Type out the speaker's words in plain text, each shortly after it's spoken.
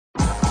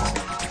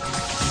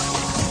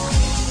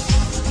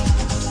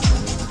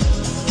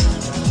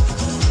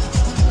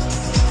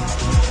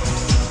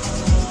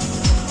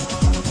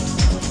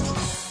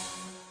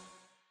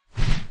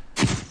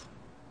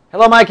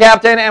Hello, my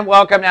captain, and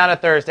welcome now to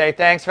Thursday.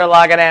 Thanks for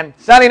logging in.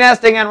 Sunny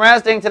nesting and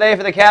resting today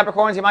for the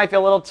Capricorns. You might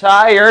feel a little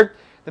tired.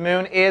 The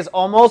moon is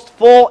almost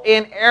full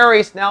in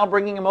Aries, now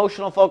bringing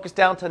emotional focus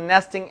down to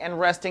nesting and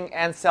resting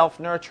and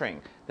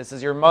self-nurturing. This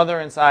is your mother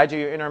inside you,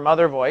 your inner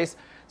mother voice.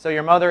 So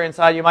your mother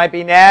inside you might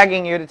be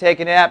nagging you to take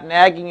a nap,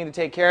 nagging you to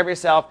take care of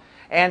yourself.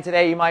 And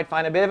today you might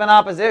find a bit of an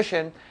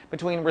opposition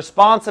between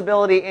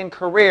responsibility in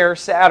career,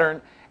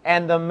 Saturn,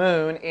 and the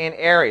moon in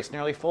Aries,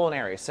 nearly full in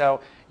Aries.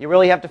 So you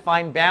really have to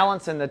find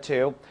balance in the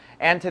two.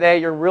 And today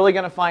you're really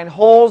going to find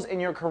holes in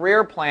your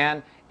career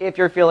plan if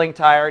you're feeling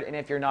tired and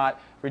if you're not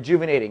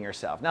rejuvenating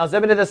yourself. Now,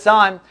 zip into the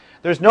sun.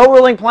 There's no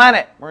ruling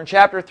planet. We're in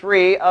chapter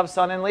 3 of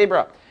Sun in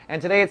Libra. And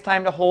today it's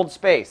time to hold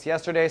space.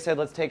 Yesterday I said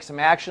let's take some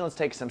action, let's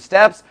take some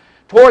steps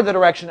toward the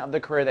direction of the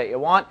career that you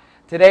want.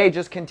 Today,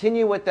 just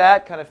continue with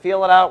that, kind of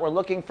feel it out. We're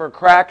looking for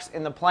cracks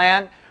in the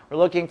plan. We're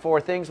looking for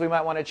things we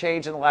might want to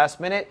change in the last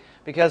minute,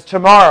 because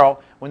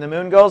tomorrow, when the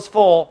moon goes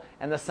full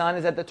and the sun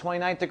is at the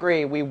 29th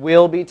degree, we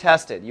will be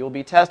tested. You will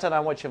be tested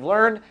on what you've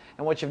learned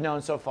and what you've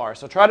known so far.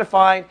 So try to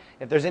find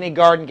if there's any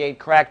garden gate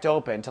cracked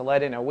open to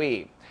let in a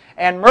weed.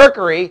 And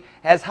Mercury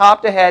has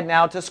hopped ahead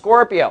now to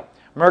Scorpio.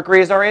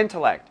 Mercury is our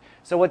intellect.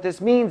 So what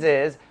this means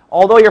is,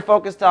 although you're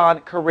focused on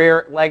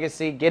career,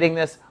 legacy, getting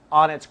this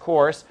on its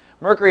course,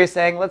 Mercury is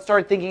saying, let's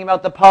start thinking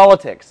about the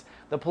politics,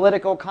 the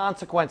political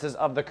consequences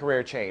of the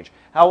career change,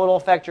 how it will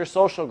affect your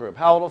social group,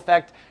 how it will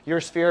affect your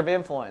sphere of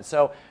influence.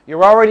 So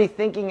you're already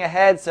thinking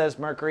ahead, says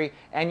Mercury,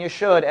 and you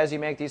should as you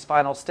make these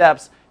final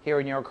steps here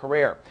in your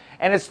career.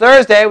 And it's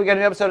Thursday. We got a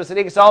new episode of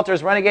Sadiq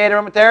Salter's Renegade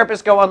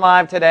Aromatherapist going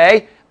live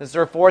today. This is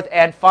her 4th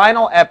and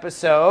final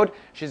episode.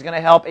 She's going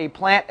to help a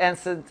plant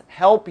essence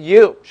help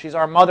you. She's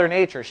our Mother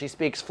Nature. She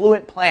speaks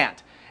fluent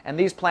plant. And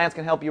these plants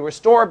can help you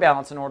restore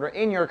balance and order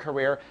in your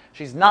career.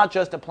 She's not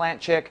just a plant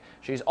chick,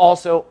 she's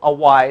also a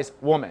wise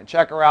woman.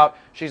 Check her out.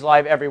 She's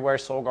live everywhere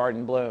Soul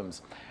Garden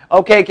blooms.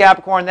 Okay,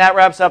 Capricorn, that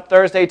wraps up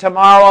Thursday.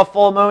 Tomorrow, a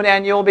full moon,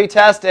 and you'll be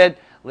tested.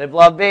 Live,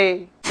 love,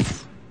 be.